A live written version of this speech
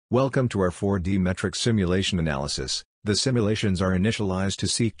Welcome to our 4D metric simulation analysis. The simulations are initialized to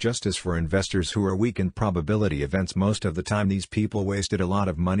seek justice for investors who are weak in probability events. Most of the time these people wasted a lot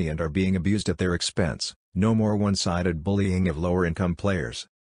of money and are being abused at their expense. No more one-sided bullying of lower-income players.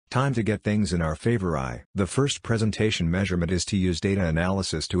 Time to get things in our favor. The first presentation measurement is to use data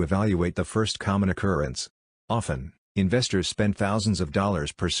analysis to evaluate the first common occurrence. Often, investors spend thousands of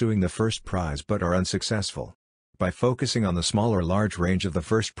dollars pursuing the first prize but are unsuccessful. By focusing on the small or large range of the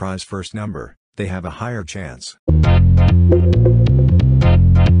first prize first number, they have a higher chance.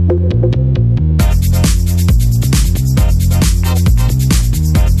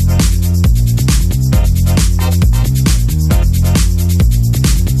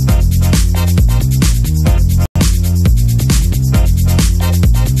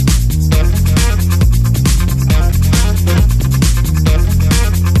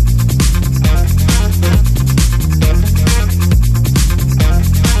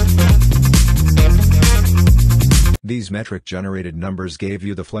 These metric-generated numbers gave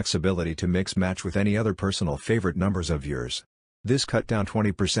you the flexibility to mix-match with any other personal favorite numbers of yours. This cut down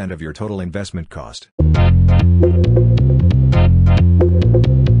 20% of your total investment cost.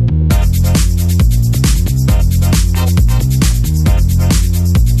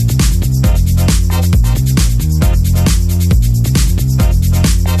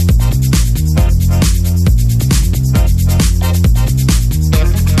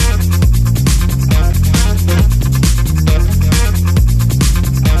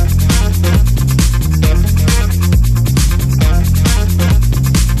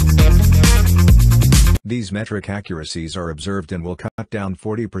 These metric accuracies are observed and will cut down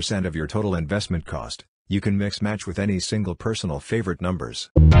 40% of your total investment cost. You can mix-match with any single personal favorite numbers.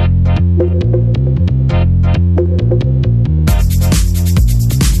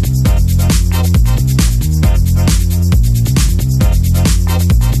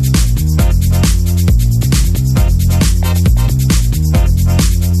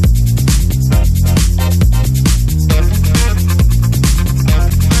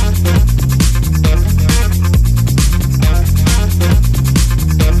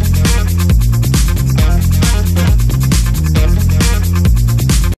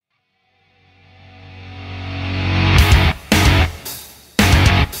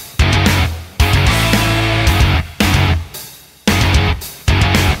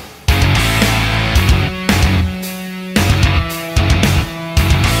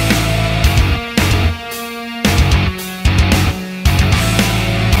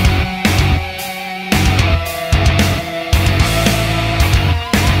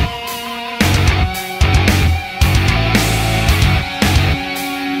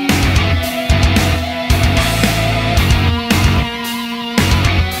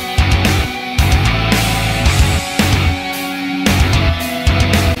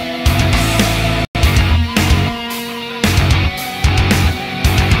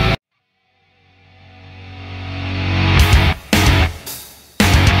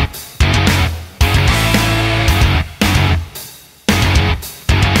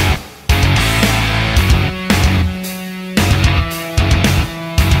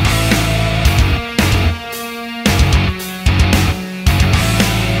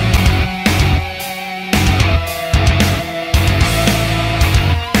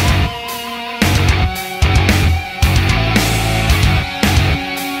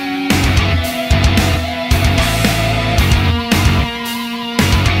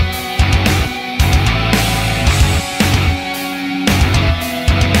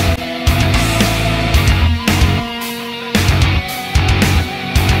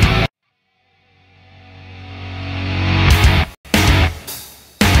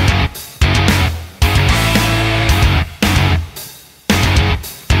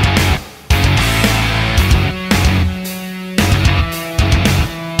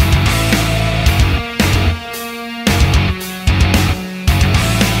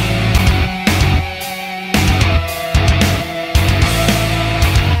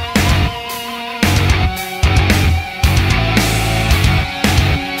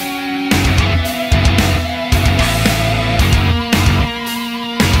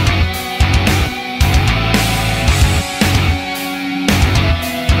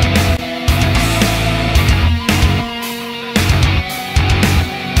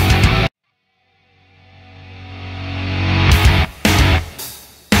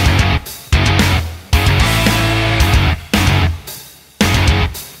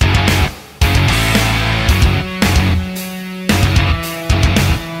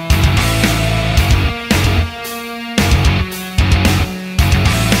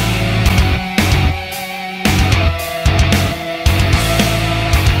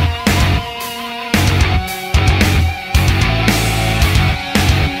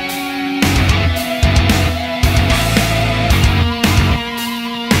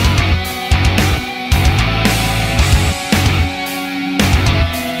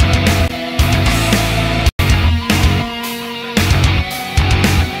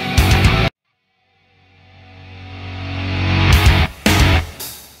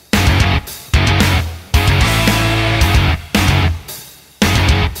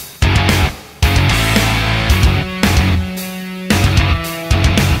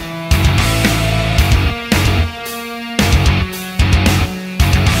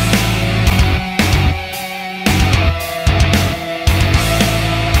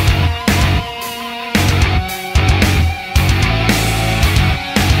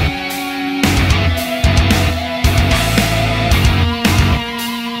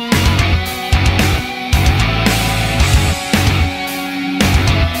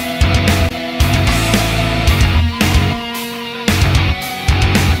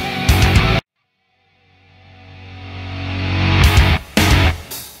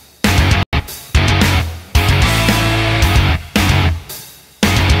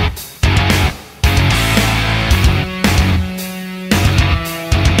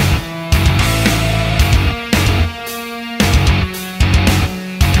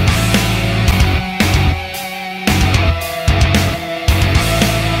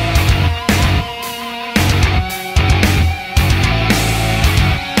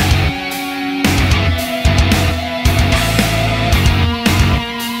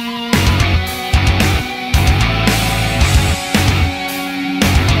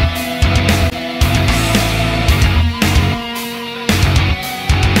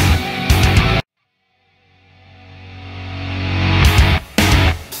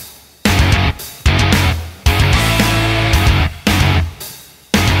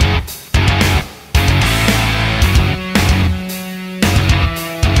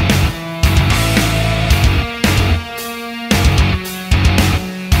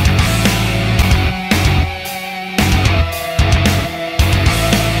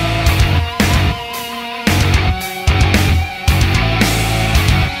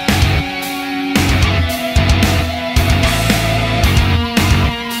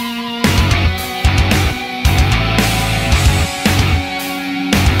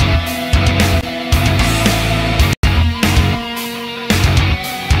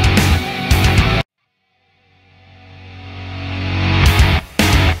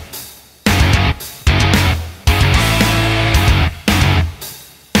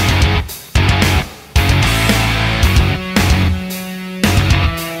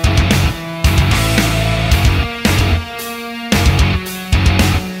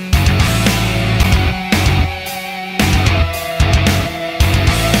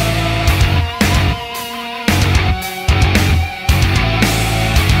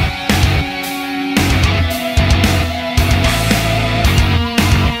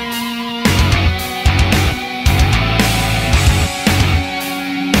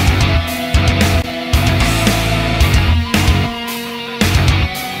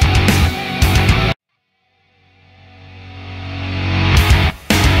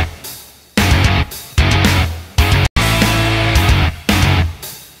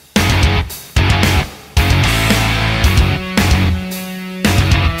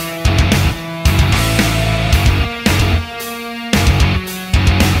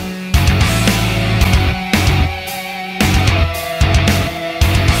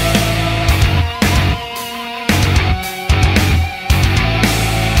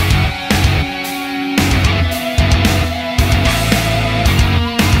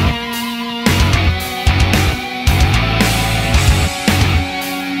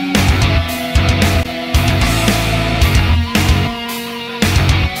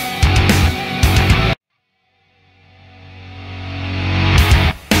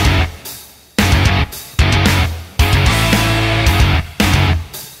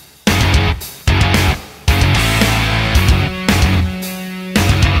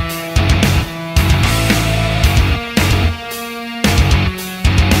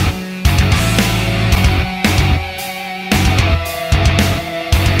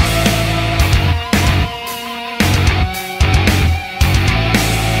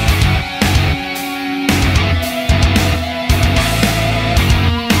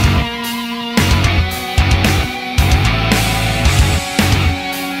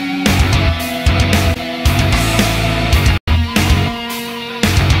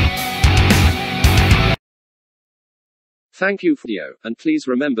 Thank you for the video, and please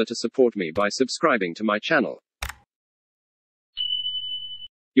remember to support me by subscribing to my channel.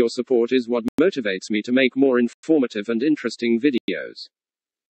 Your support is what motivates me to make more informative and interesting videos.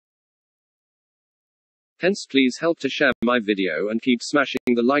 Hence, please help to share my video and keep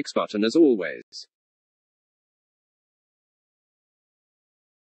smashing the likes button as always.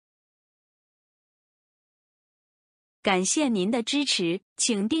 感谢您的支持，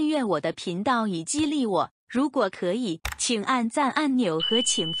请订阅我的频道以激励我。如果可以，请按赞按钮和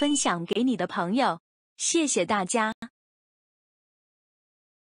请分享给你的朋友。谢谢大家。